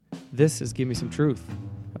This is Give Me Some Truth,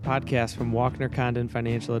 a podcast from Walkner Condon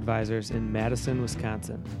Financial Advisors in Madison,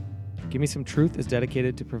 Wisconsin. Give Me Some Truth is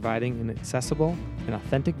dedicated to providing an accessible and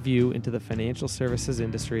authentic view into the financial services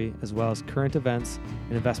industry, as well as current events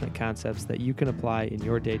and investment concepts that you can apply in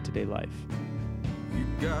your day-to-day life. You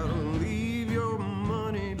gotta leave your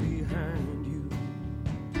money behind you.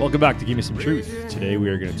 Welcome back to Give Me Some Truth. Today we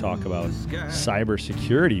are going to talk about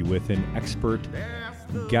cybersecurity with an expert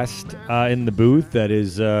guest in the booth that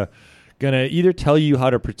is going to either tell you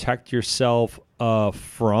how to protect yourself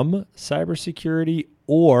from cybersecurity,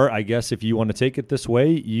 or I guess if you want to take it this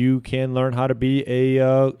way, you can learn how to be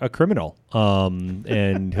a criminal.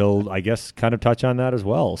 And he'll, I guess, kind of touch on that as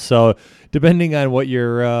well. So depending on what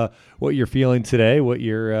you're feeling today, what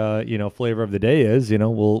your flavor of the day is,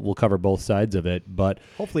 we'll cover both sides of it. But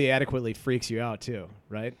hopefully adequately freaks you out too,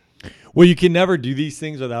 right? Well, you can never do these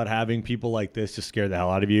things without having people like this to scare the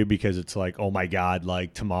hell out of you, because it's like, oh my God,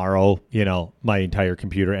 like tomorrow, my entire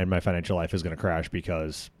computer and my financial life is going to crash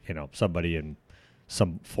because, somebody in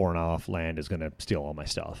some foreign off land is going to steal all my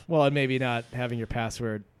stuff. Well, and maybe not having your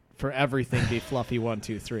password for everything be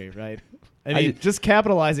Fluffy123, right? I mean, just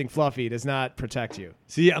capitalizing Fluffy does not protect you.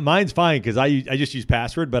 See, mine's fine because I just use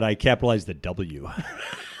password, but I capitalize the W.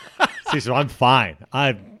 See, so I'm fine.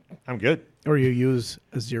 I'm good. Or you use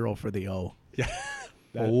a 0 for the O. Yeah.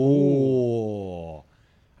 Oh,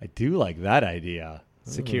 I do like that idea.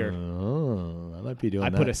 Secure. Oh, I might be doing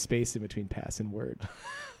that. I put a space in between pass and word.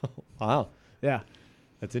 Wow. Yeah.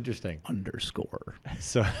 That's interesting. Underscore.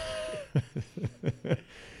 So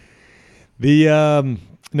the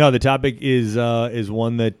topic is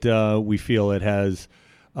one that we feel it has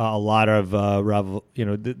a lot of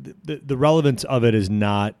the relevance of it is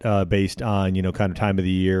not based on kind of time of the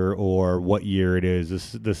year or what year it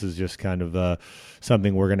is. This is just kind of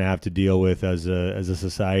something we're going to have to deal with as a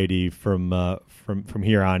society from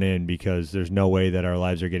here on in, because there's no way that our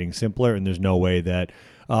lives are getting simpler, and there's no way that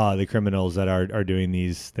the criminals that are doing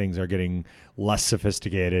these things are getting less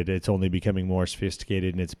sophisticated. It's only becoming more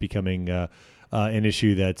sophisticated, and it's becoming an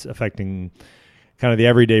issue that's affecting kind of the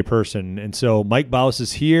everyday person. And so Mike Baus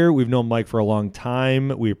is here. We've known Mike for a long time.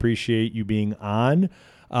 We appreciate you being on.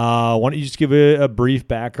 Why don't you just give a brief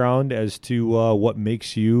background as to what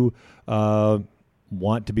makes you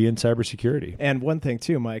want to be in cybersecurity? And one thing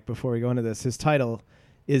too, Mike, before we go into this, his title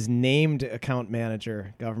is Named Account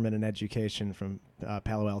Manager, Government and Education from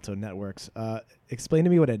Palo Alto Networks. Explain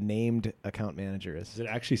to me what a named account manager is. Does it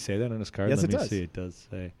actually say that on his card? Yes, Let it me does.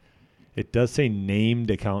 See. It does say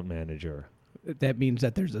named account manager. That means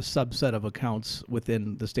that there's a subset of accounts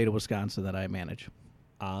within the state of Wisconsin that I manage.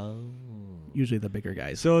 Oh. Usually the bigger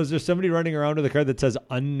guys. So is there somebody running around with a card that says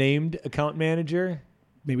unnamed account manager?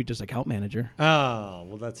 Maybe just account manager. Oh,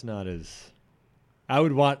 well, that's not as... I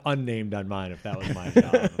would want unnamed on mine if that was my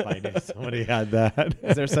job, if I knew somebody had that.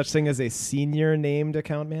 Is there such thing as a senior named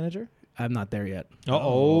account manager? I'm not there yet.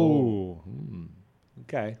 Oh.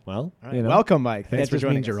 Okay. Well, All right. Welcome, Mike. Thanks that for just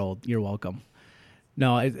joining means you're us. old. You're welcome.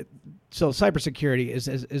 No, so cybersecurity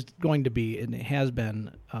is going to be, and it has been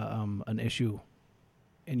an issue.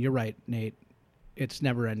 And you're right, Nate. It's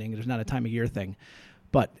never ending. There's not a time of year thing.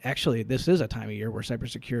 But actually, this is a time of year where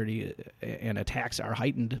cybersecurity and attacks are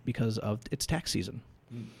heightened because of it's tax season.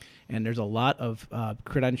 And there's a lot of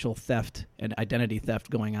credential theft and identity theft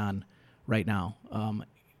going on right now.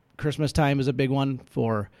 Christmas time is a big one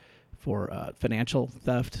for financial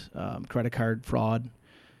theft, credit card fraud.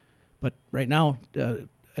 But right now,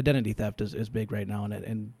 identity theft is big right now,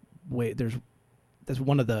 that's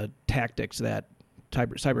one of the tactics that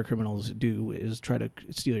cyber criminals do is try to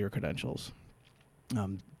steal your credentials.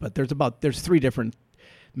 But there's three different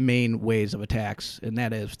main ways of attacks, and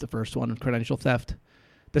that is the first one, credential theft.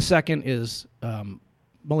 The second is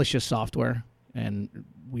malicious software, and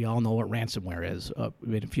we all know what ransomware is.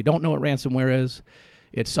 If you don't know what ransomware is,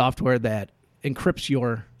 it's software that encrypts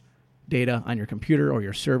your data on your computer or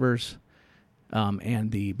your servers,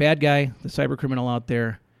 and the bad guy, the cyber criminal out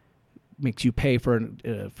there, makes you pay for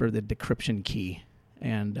the decryption key.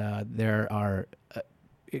 And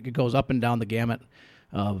it goes up and down the gamut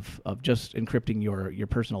of just encrypting your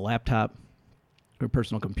personal laptop or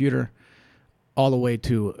personal computer, all the way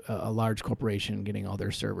to a large corporation getting all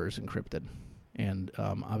their servers encrypted. And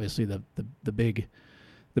obviously the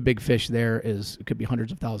big fish there is it could be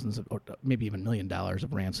hundreds of thousands of, or maybe even $1 million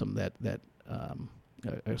of ransom that a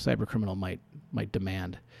cyber criminal might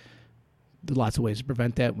demand. There's lots of ways to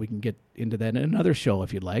prevent that. We can get into that in another show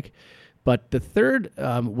if you'd like. But the third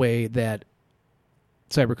way that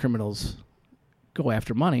cyber criminals go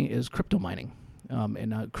after money is crypto mining.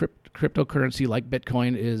 And cryptocurrency like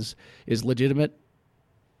Bitcoin is legitimate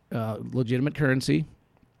currency.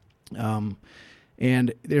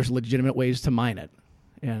 And there's legitimate ways to mine it,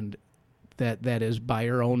 and that is buy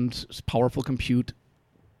your own powerful compute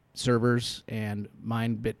servers and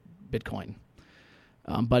mine Bitcoin.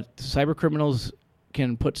 But cyber criminals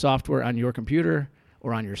can put software on your computer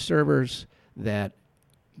or on your servers that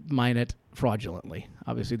mine it fraudulently.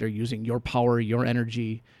 Obviously, they're using your power, your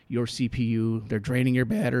energy, your CPU. They're draining your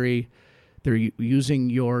battery. They're using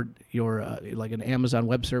your like an Amazon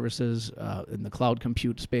Web Services in the cloud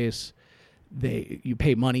compute space. You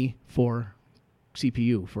pay money for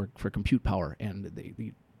CPU for compute power, and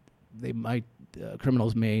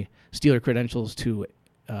criminals may steal your credentials to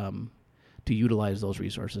utilize those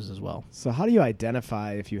resources as well. So how do you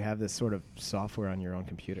identify if you have this sort of software on your own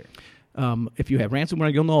computer? If you have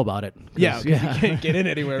ransomware, you'll know about it. Yeah, you can't get in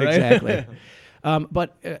anywhere, right? Exactly.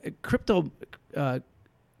 But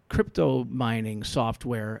crypto mining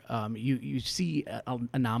software, you see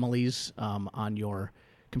anomalies on your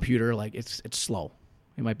computer, like it's slow.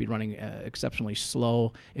 It might be running exceptionally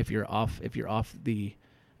slow. If you're off the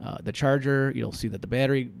charger, you'll see that the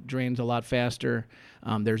battery drains a lot faster.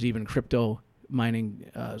 There's even crypto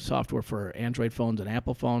mining software for Android phones and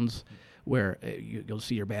Apple phones, where you'll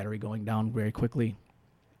see your battery going down very quickly.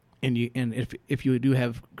 And if you do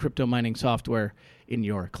have crypto mining software in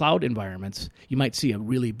your cloud environments, you might see a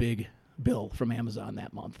really big bill from Amazon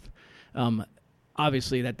that month.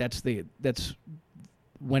 Obviously, that's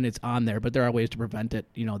when it's on there, but there are ways to prevent it.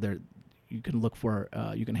 You can look for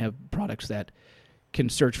you can have products that can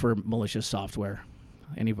search for malicious software,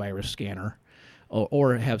 antivirus scanner,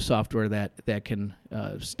 or have software that can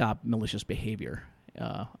stop malicious behavior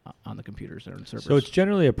on the computers and servers. So it's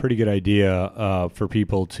generally a pretty good idea for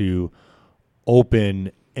people to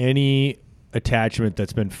open any attachment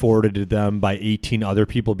that's been forwarded to them by 18 other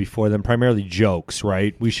people before them, primarily jokes,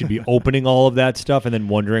 right? We should be opening all of that stuff and then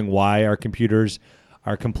wondering why our computers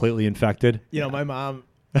are completely infected. My mom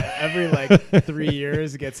every 3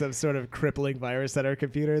 years gets some sort of crippling virus on her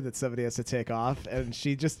computer that somebody has to take off, and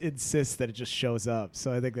she just insists that it just shows up.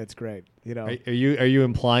 So I think that's great. Are you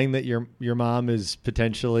implying that your mom is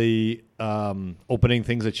potentially opening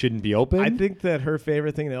things that shouldn't be opened? I think that her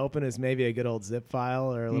favorite thing to open is maybe a good old zip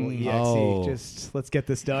file or a little exe. Oh. Just let's get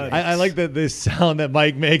this done. I like that this sound that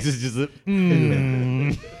Mike makes is just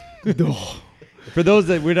For those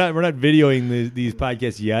that we're not videoing these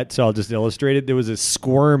podcasts yet, so I'll just illustrate it. There was a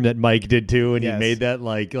squirm that Mike did too, and he made that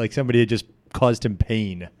like somebody had just caused him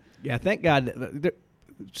pain. Yeah, thank God.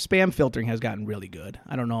 Spam filtering has gotten really good.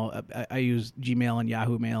 I don't know. I use Gmail and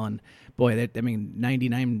Yahoo Mail, and boy,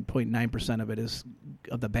 99.9% of it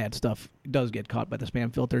of the bad stuff does get caught by the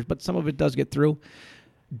spam filters, but some of it does get through.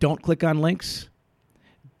 Don't click on links.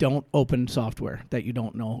 Don't open software that you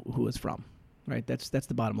don't know who it's from. Right, that's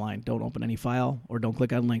the bottom line. Don't open any file or don't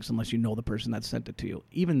click on links unless you know the person that sent it to you.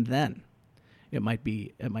 Even then, it might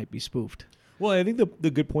be spoofed. Well, I think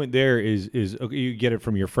the good point there is okay, you get it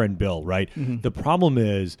from your friend Bill, right? Mm-hmm. The problem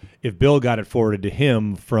is if Bill got it forwarded to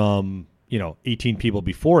him from 18 people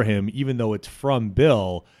before him, even though it's from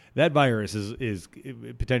Bill, that virus is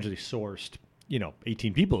potentially sourced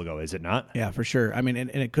 18 people ago, is it not? Yeah, for sure. I mean, and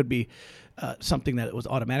it could be something that was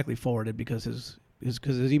automatically forwarded because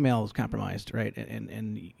his email is compromised, right?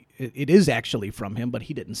 And it is actually from him, but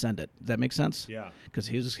he didn't send it. Does that make sense? Yeah. Because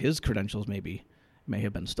his credentials may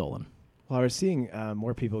have been stolen. Well, we're seeing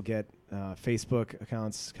more people get Facebook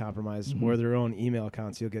accounts compromised, Mm-hmm. or their own email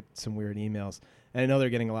accounts. You'll get some weird emails. And I know they're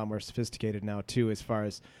getting a lot more sophisticated now, too, as far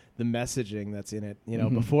as the messaging that's in it.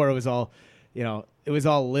 Mm-hmm. Before it was all, it was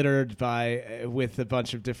all littered with a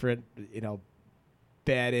bunch of different,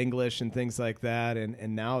 bad English and things like that,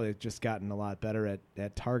 and now they've just gotten a lot better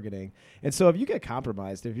at targeting. And so if you get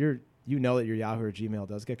compromised, if that your Yahoo or Gmail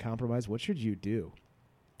does get compromised, what should you do?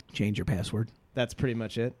 Change your password. That's pretty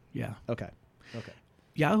much it? Yeah. Okay.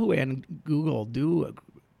 Yahoo and Google do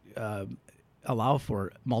allow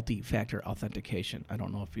for multi-factor authentication. I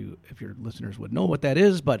don't know if your listeners would know what that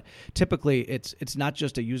is, but typically it's not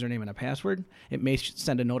just a username and a password. It may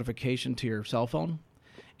send a notification to your cell phone,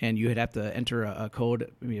 and you would have to enter a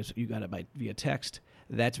code. You got it via text.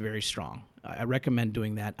 That's very strong. I recommend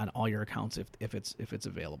doing that on all your accounts if it's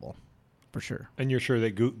available, for sure. And you're sure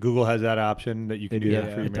that Google has that option that you can do that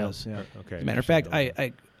for your it mail? does. Yeah. Okay. As a matter of fact,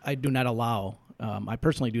 I do not allow. I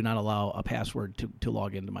personally do not allow a password to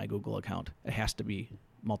log into my Google account. It has to be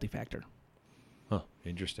multi-factor. Huh.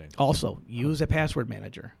 Interesting. Also, use a password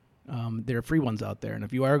manager. There are free ones out there, and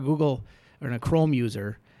if you are a Google or a Chrome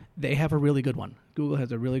user, they have a really good one. Google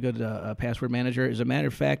has a really good password manager. As a matter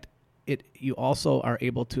of fact, you also are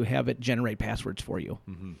able to have it generate passwords for you.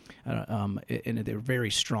 Mm-hmm. And they're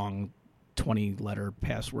very strong 20-letter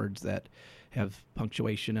passwords that have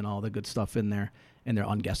punctuation and all the good stuff in there, and they're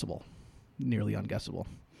unguessable, nearly unguessable.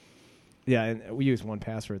 Yeah, and we use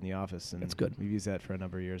 1Password in the office, and That's good. We've used that for a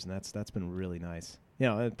number of years, and that's been really nice. You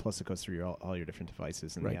know, and plus it goes through all your different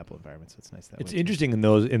devices in Right. the Apple environment, so it's nice that It's way. interesting in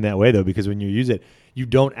that way though, because when you use it, you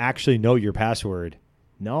don't actually know your password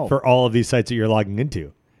No. for all of these sites that you're logging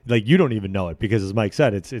into. Like you don't even know it because, as Mike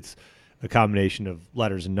said, it's a combination of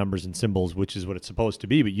letters and numbers and symbols, which is what it's supposed to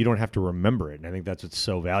be. But you don't have to remember it, and I think that's what's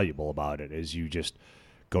so valuable about it. Is you just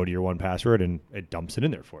go to your 1Password and it dumps it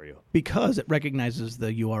in there for you. Because it recognizes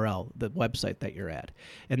the URL, the website that you're at.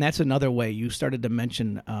 And that's another way. You started to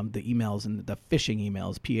mention the emails and the phishing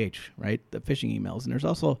emails, PH, right? The phishing emails. And there's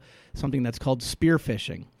also something that's called spear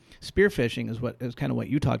phishing. Spear phishing is kind of what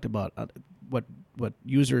you talked about. What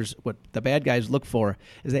the bad guys look for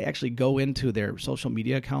is they actually go into their social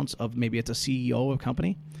media accounts of maybe it's a CEO of a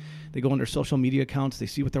company. They go on their social media accounts, they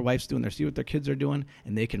see what their wife's doing, they see what their kids are doing,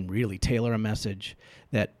 and they can really tailor a message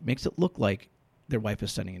that makes it look like their wife is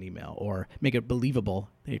sending an email or make it believable.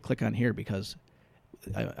 They click on here because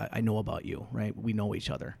I know about you, right? We know each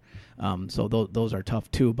other. So those are tough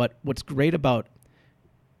too. But what's great about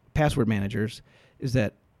password managers is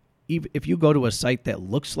that if you go to a site that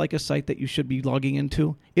looks like a site that you should be logging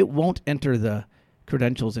into, it won't enter the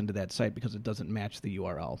credentials into that site because it doesn't match the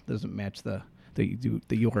URL, doesn't match the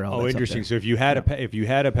URL. Oh, that's interesting. up So if you had if you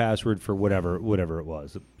had a password for whatever it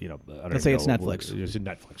was, I don't Let's say know, it's Netflix. It's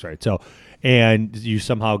Netflix, right? So, and you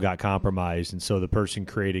somehow got compromised, and so the person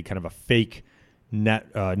created kind of a fake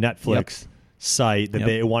Netflix site that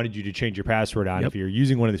they wanted you to change your password on. Yep. If you're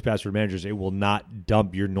using one of these password managers, it will not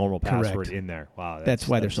dump your normal password Correct. in there. Wow, That's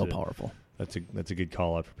why they're so powerful. That's a good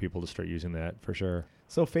call out for people to start using that for sure.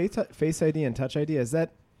 So Face ID and Touch ID, is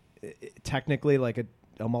that technically like a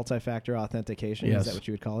multi-factor authentication? Yes. Is that what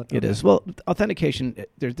you would call it? It is. Well, authentication,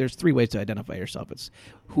 there's three ways to identify yourself. It's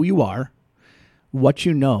who you are, what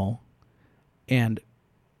you know, and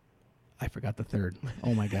I forgot the third.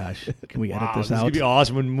 Oh, my gosh. Can we edit Wow, this this out? could be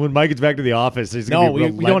awesome. When Mike gets back to the office, he's No, gonna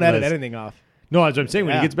be we don't edit relentless. anything off. No, that's what I'm saying.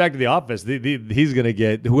 When Yeah. he gets back to the office, he's going to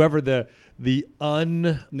get whoever the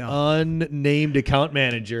unnamed account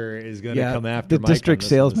manager is going to come after the Mike on district this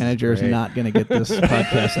sales one. This manager is great. not going to get this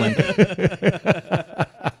podcast link.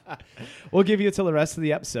 We'll give you until the rest of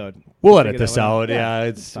the episode. We'll Figure edit that this one out. Yeah,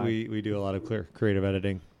 it's fine. we do a lot of creative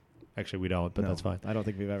editing. Actually, we don't, but No, that's fine. I don't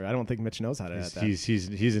think Mitch knows how to edit that.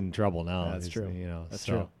 He's in trouble now. That's He's, true. That's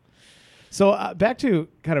true. So back to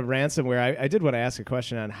kind of ransomware, I did want to ask a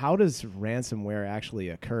question on how does ransomware actually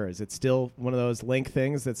occur? Is it still one of those link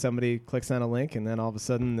things that somebody clicks on a link and then all of a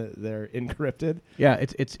sudden they're encrypted? Yeah,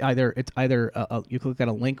 it's either you click on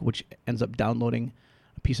a link which ends up downloading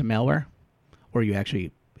a piece of malware, or you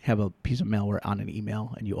actually have a piece of malware on an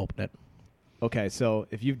email and you open it. Okay, so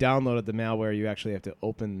if you've downloaded the malware, you actually have to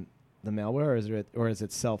open the malware, or is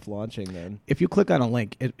it self-launching then? If you click on a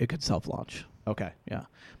link, it could self-launch. Okay. Yeah,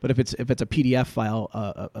 but if it's a PDF file,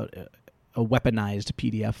 a weaponized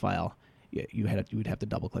PDF file, you would have to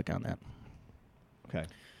double click on that. Okay.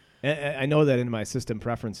 And I know that in my system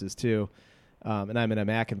preferences too, and I'm in a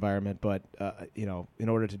Mac environment, but in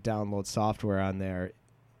order to download software on there,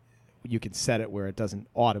 you can set it where it doesn't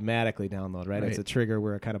automatically download, right? It's a trigger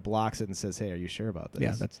where it kind of blocks it and says, "Hey, are you sure about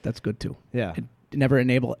this?" Yeah, that's good too. Yeah. And never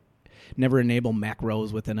enable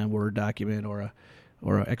macros within a Word document or a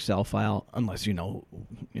Excel file unless you know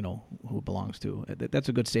who it belongs to. That's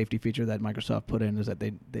a good safety feature that Microsoft put in, is that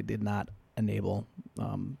they did not enable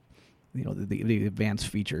the advanced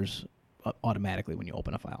features automatically when you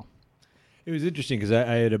open a file. It was interesting because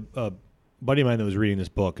I had a buddy of mine that was reading this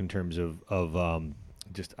book in terms of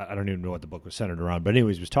just I don't even know what the book was centered around, but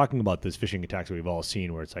anyways, was talking about this phishing attacks that we've all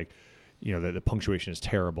seen, where it's like, the punctuation is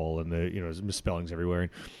terrible and there's misspellings everywhere.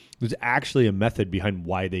 And there's actually a method behind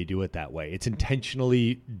why they do it that way. It's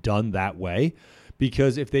intentionally done that way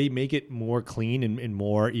because if they make it more clean and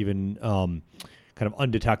more even kind of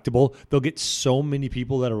undetectable, they'll get so many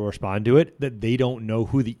people that will respond to it that they don't know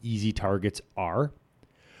who the easy targets are.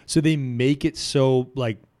 So they make it so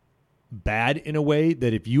bad in a way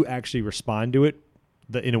that if you actually respond to it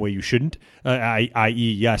in a way you shouldn't,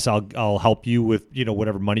 i.e., yes, I'll help you with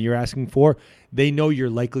whatever money you're asking for, they know your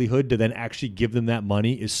likelihood to then actually give them that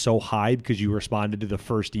money is so high because you responded to the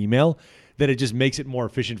first email that it just makes it more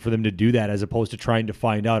efficient for them to do that, as opposed to trying to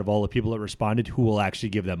find out of all the people that responded who will actually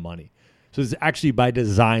give them money. So it's actually by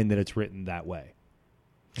design that it's written that way.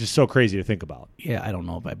 Just so crazy to think about. Yeah, I don't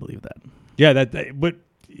know if I believe that. Yeah, but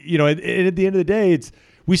at the end of the day,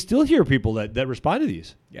 we still hear people that respond to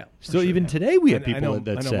these. Yeah. Still, even today, we have people I know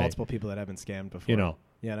that say, multiple people that have been scammed before.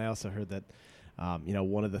 Yeah, and I also heard that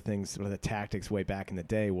One of the tactics way back in the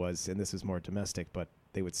day was, and this is more domestic, but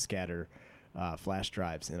they would scatter flash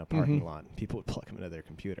drives in a parking lot. People would plug them into their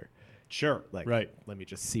computer. Sure. Like, right. let me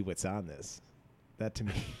just see what's on this. That to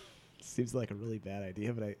me seems like a really bad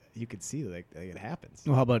idea, but you could see like it happens.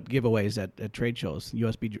 Well, how about giveaways at trade shows?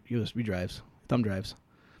 USB drives, thumb drives.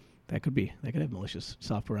 That could have malicious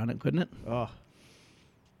software on it, couldn't it? Oh,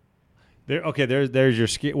 There's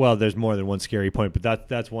your well, there's more than one scary point, but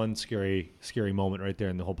that's one scary moment right there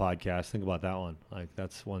in the whole podcast. Think about that one. Like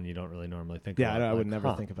that's one you don't really normally think about. Yeah, I would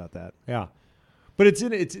never think about that. Yeah. But it's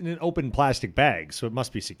in an open plastic bag, so it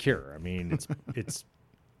must be secure. I mean, it's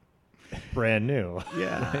brand new.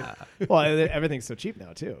 Yeah. Well, everything's so cheap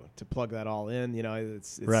now too. To plug that all in,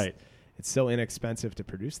 it's right. It's so inexpensive to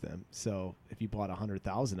produce them. So if you bought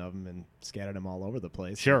 100,000 of them and scattered them all over the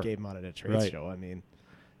place, sure, and gave them out at a trade show, I mean,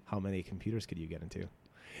 how many computers could you get into?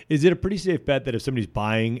 Is it a pretty safe bet that if somebody's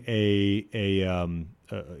buying a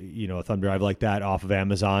thumb drive like that off of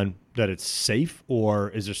Amazon, that it's safe, or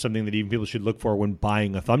is there something that even people should look for when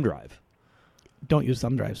buying a thumb drive? Don't use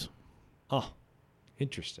thumb drives. Oh,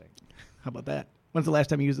 interesting. How about that? When's the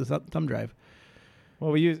last time you used a thumb drive?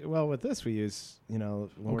 Well, with this we use when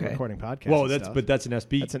we're recording podcasts. Well, that's an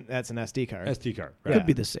SD. That's an SD card. SD card. Right. Could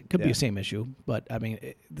be the same. Could be the same issue, but I mean,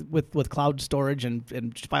 with cloud storage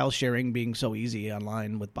and file sharing being so easy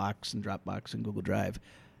online with Box and Dropbox and Google Drive,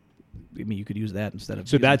 I mean, you could use that instead of.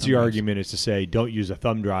 So that's your argument, is to say don't use a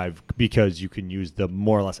thumb drive because you can use the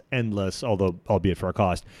more or less endless, although albeit for a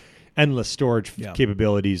cost, endless storage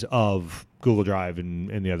capabilities of Google Drive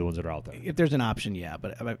and the other ones that are out there. If there's an option, yeah,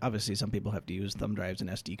 but obviously some people have to use thumb drives and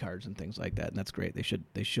SD cards and things like that, and that's great.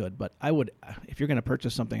 They should. But I would, if you're going to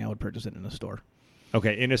purchase something, I would purchase it in a store.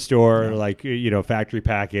 Okay, in a store, like factory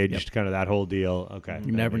packaged, kind of that whole deal. Okay,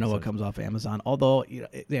 you never know what comes off Amazon. Although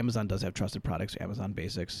Amazon does have trusted products, Amazon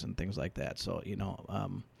Basics and things like that. So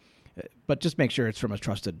but just make sure it's from a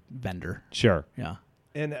trusted vendor. Sure. Yeah.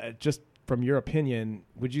 And just from your opinion,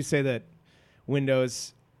 would you say that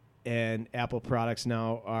Windows and Apple products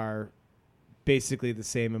now are basically the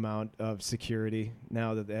same amount of security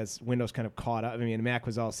now that as Windows kind of caught up? I mean, Mac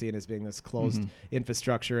was all seen as being this closed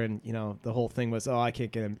infrastructure, and the whole thing was, I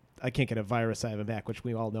can't get a virus out of a Mac, which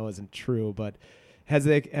we all know isn't true. But have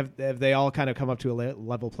they all kind of come up to a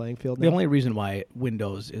level playing field now? The only reason why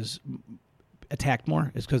Windows is attacked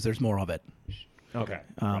more is because there's more of it. Okay.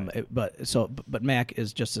 But Mac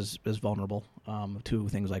is just as vulnerable to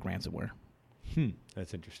things like ransomware.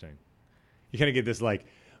 That's interesting. You kind of get this like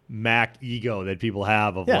Mac ego that people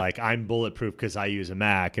have of like, I'm bulletproof because I use a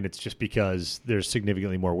Mac, and it's just because there's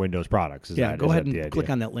significantly more Windows products. Go ahead and click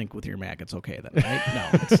on that link with your Mac. It's okay then, right? No,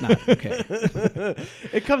 it's not okay.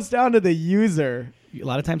 It comes down to the user. A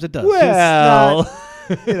lot of times it does. Well,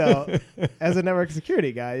 as a network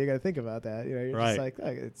security guy, you got to think about that. You're right. just like,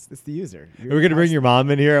 it's the user. We're going to bring your mom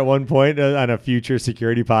in here at one point on a future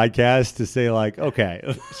security podcast to say like,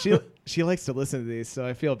 okay. She likes to listen to these, so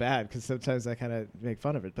I feel bad because sometimes I kind of make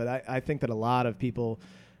fun of it. But I think that a lot of people,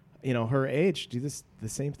 her age, do the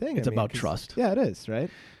same thing. It's about trust. Yeah, it is, right?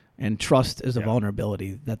 And trust is a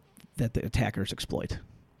vulnerability that the attackers exploit.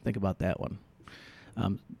 Think about that one.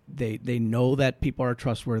 They know that people are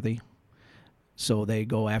trustworthy, so they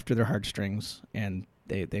go after their heartstrings and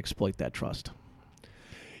they exploit that trust.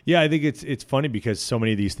 Yeah, I think it's funny because so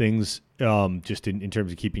many of these things, just in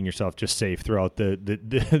terms of keeping yourself just safe throughout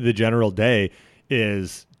the general day,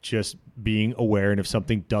 is just being aware. And if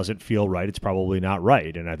something doesn't feel right, it's probably not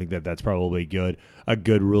right. And I think that's probably a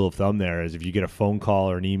good rule of thumb there is if you get a phone call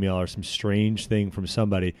or an email or some strange thing from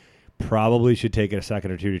somebody, probably should take it a second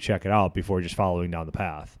or two to check it out before just following down the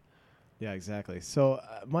path. Yeah, exactly. So,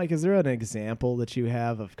 Mike, is there an example that you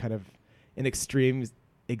have of kind of an extreme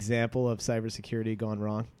example of cybersecurity gone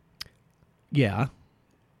wrong? Yeah.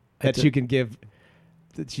 That you can give,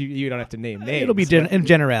 that you don't have to name names. It'll be in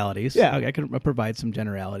generalities. Yeah. I can provide some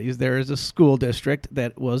generalities. There is a school district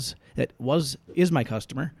that is my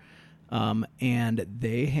customer, and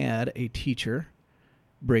they had a teacher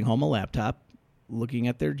bring home a laptop, looking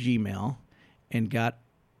at their Gmail, and got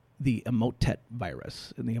the Emotet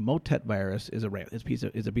virus. And the Emotet virus is a piece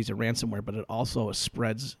of ransomware, but it also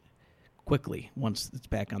spreads quickly once it's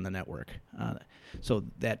back on the network. So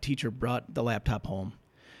that teacher brought the laptop home,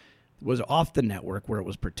 was off the network where it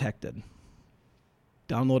was protected,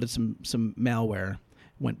 downloaded some malware,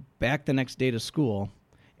 went back the next day to school,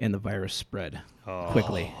 and the virus spread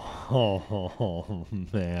quickly. Oh,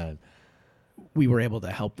 man. We were able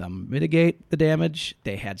to help them mitigate the damage.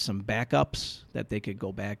 They had some backups that they could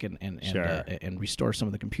go back and restore some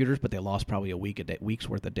of the computers, but they lost probably a week's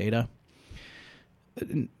worth of data.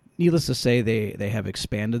 Needless to say, they have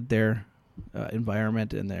expanded their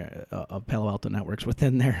environment and their of Palo Alto Networks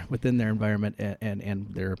within their environment, and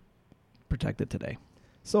they're protected today.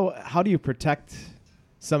 So how do you protect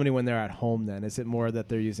somebody when they're at home then? Is it more that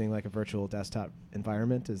they're using like a virtual desktop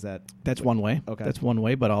environment? That's one way. Okay. That's one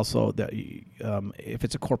way, but also that if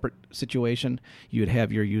it's a corporate situation, you'd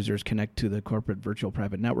have your users connect to the corporate virtual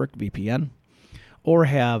private network, VPN, or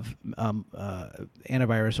have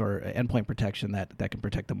antivirus or endpoint protection that can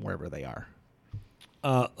protect them wherever they are.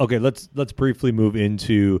 Okay, let's briefly move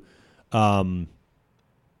into. I'm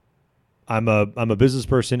a business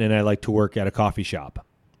person and I like to work at a coffee shop.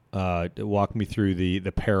 Walk me through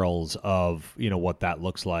the perils of what that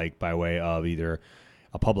looks like by way of either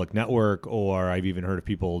a public network, or I've even heard of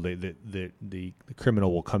people the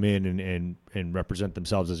criminal will come in and represent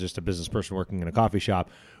themselves as just a business person working in a coffee shop,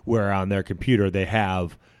 where on their computer they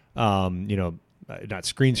have not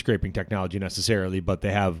screen scraping technology necessarily, but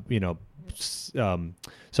they have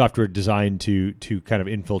software designed to kind of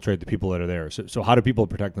infiltrate the people that are there. So how do people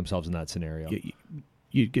protect themselves in that scenario?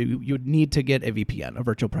 You'd need to get a VPN, a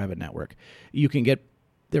virtual private network. You can get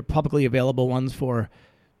they're publicly available ones for a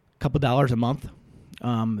couple $1 a month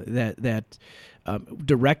that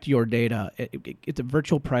direct your data. It's a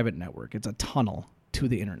virtual private network. It's a tunnel to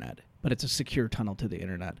the internet, but it's a secure tunnel to the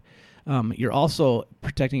internet. You're also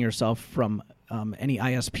protecting yourself from any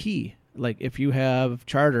ISP. Like if you have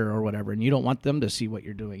Charter or whatever, and you don't want them to see what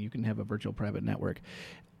you're doing, you can have a virtual private network.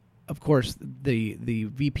 Of course, the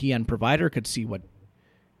VPN provider could see what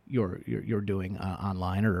you're doing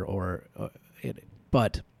online,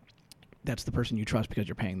 but that's the person you trust because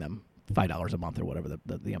you're paying them $5 a month or whatever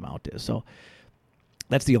the amount is. So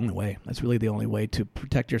that's the only way. That's really the only way to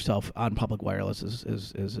protect yourself on public wireless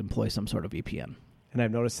is employ some sort of VPN. And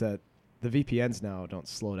I've noticed that the VPNs now don't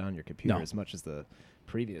slow down your computer No. as much as the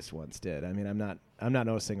previous ones did. I mean, I'm not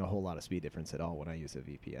noticing a whole lot of speed difference at all when I use a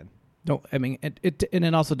VPN. No, I mean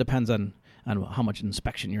it also depends on how much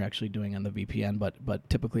inspection you're actually doing on the VPN. But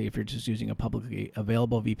typically, if you're just using a publicly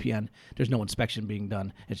available VPN, there's no inspection being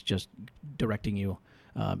done. It's just directing you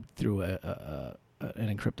through an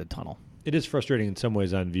encrypted tunnel. It is frustrating in some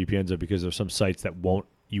ways on VPNs though, because there's some sites that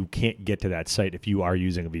you can't get to that site if you are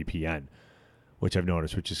using a VPN, which I've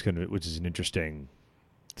noticed, which is an interesting.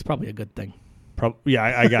 It's probably a good thing. Yeah,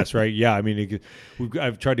 I guess, right? Yeah, I mean,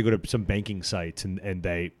 I've tried to go to some banking sites, and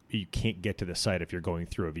you can't get to the site if you're going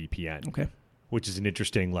through a VPN. Okay, which is an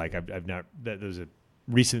interesting. Like I've not. There's a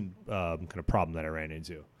recent kind of problem that I ran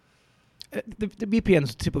into. The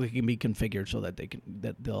VPNs typically can be configured so that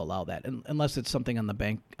they'll allow that, unless it's something on the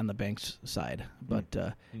bank's side. But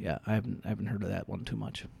yeah, I haven't heard of that one too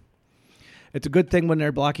much. It's a good thing when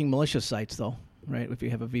they're blocking malicious sites, though. Right, if you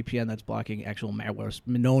have a VPN that's blocking actual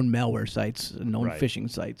known malware sites, known phishing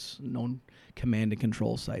sites, known command and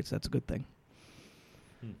control sites, that's a good thing.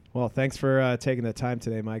 Well, thanks for taking the time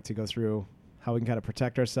today, Mike, to go through how we can kind of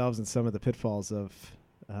protect ourselves and some of the pitfalls of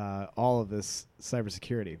all of this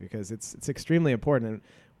cybersecurity, because it's extremely important. And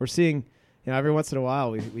we're seeing, every once in a while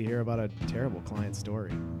we hear about a terrible client story,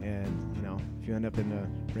 and if you end up in a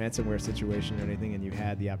ransomware situation or anything, and you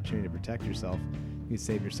had the opportunity to protect yourself, you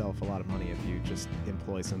save yourself a lot of money if you just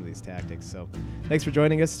employ some of these tactics. So thanks for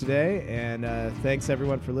joining us today, and thanks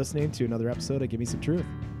everyone for listening to another episode of Give Me Some Truth.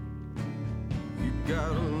 You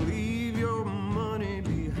gotta leave your money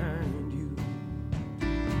behind you.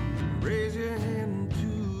 Raise your hand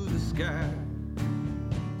to the sky.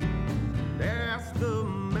 Ask the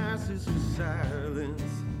masses for silence.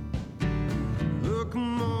 Look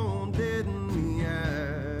 'em all dead in the eye.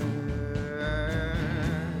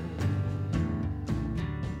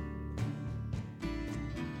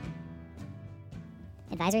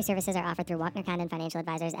 Advisory services are offered through Walkner Condon Financial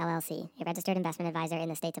Advisors, LLC, a registered investment advisor in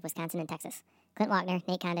the states of Wisconsin and Texas. Clint Walkner,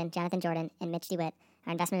 Nate Condon, Jonathan Jordan, and Mitch DeWitt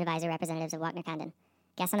are investment advisor representatives of Walkner Condon.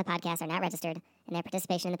 Guests on the podcast are not registered, and their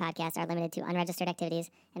participation in the podcast are limited to unregistered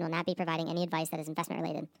activities and will not be providing any advice that is investment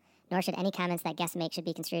related, nor should any comments that guests make should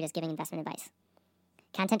be construed as giving investment advice.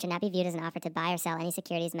 Content should not be viewed as an offer to buy or sell any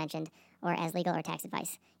securities mentioned or as legal or tax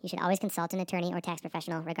advice. You should always consult an attorney or tax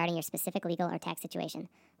professional regarding your specific legal or tax situation.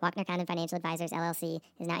 Walkner Condon Financial Advisors, LLC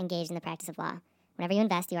is not engaged in the practice of law. Whenever you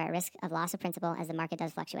invest, you are at risk of loss of principal as the market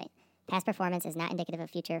does fluctuate. Past performance is not indicative of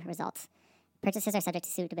future results. Purchases are subject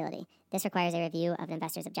to suitability. This requires a review of an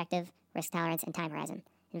investor's objective, risk tolerance, and time horizon.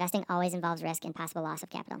 Investing always involves risk and possible loss of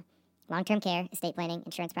capital. Long-term care, estate planning,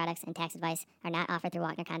 insurance products, and tax advice are not offered through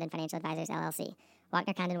Walkner Condon Financial Advisors, LLC.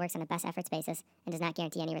 Walkner Condon works on a best efforts basis and does not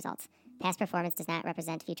guarantee any results. Past performance does not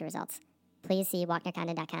represent future results. Please see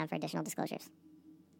WalknerCondon.com for additional disclosures.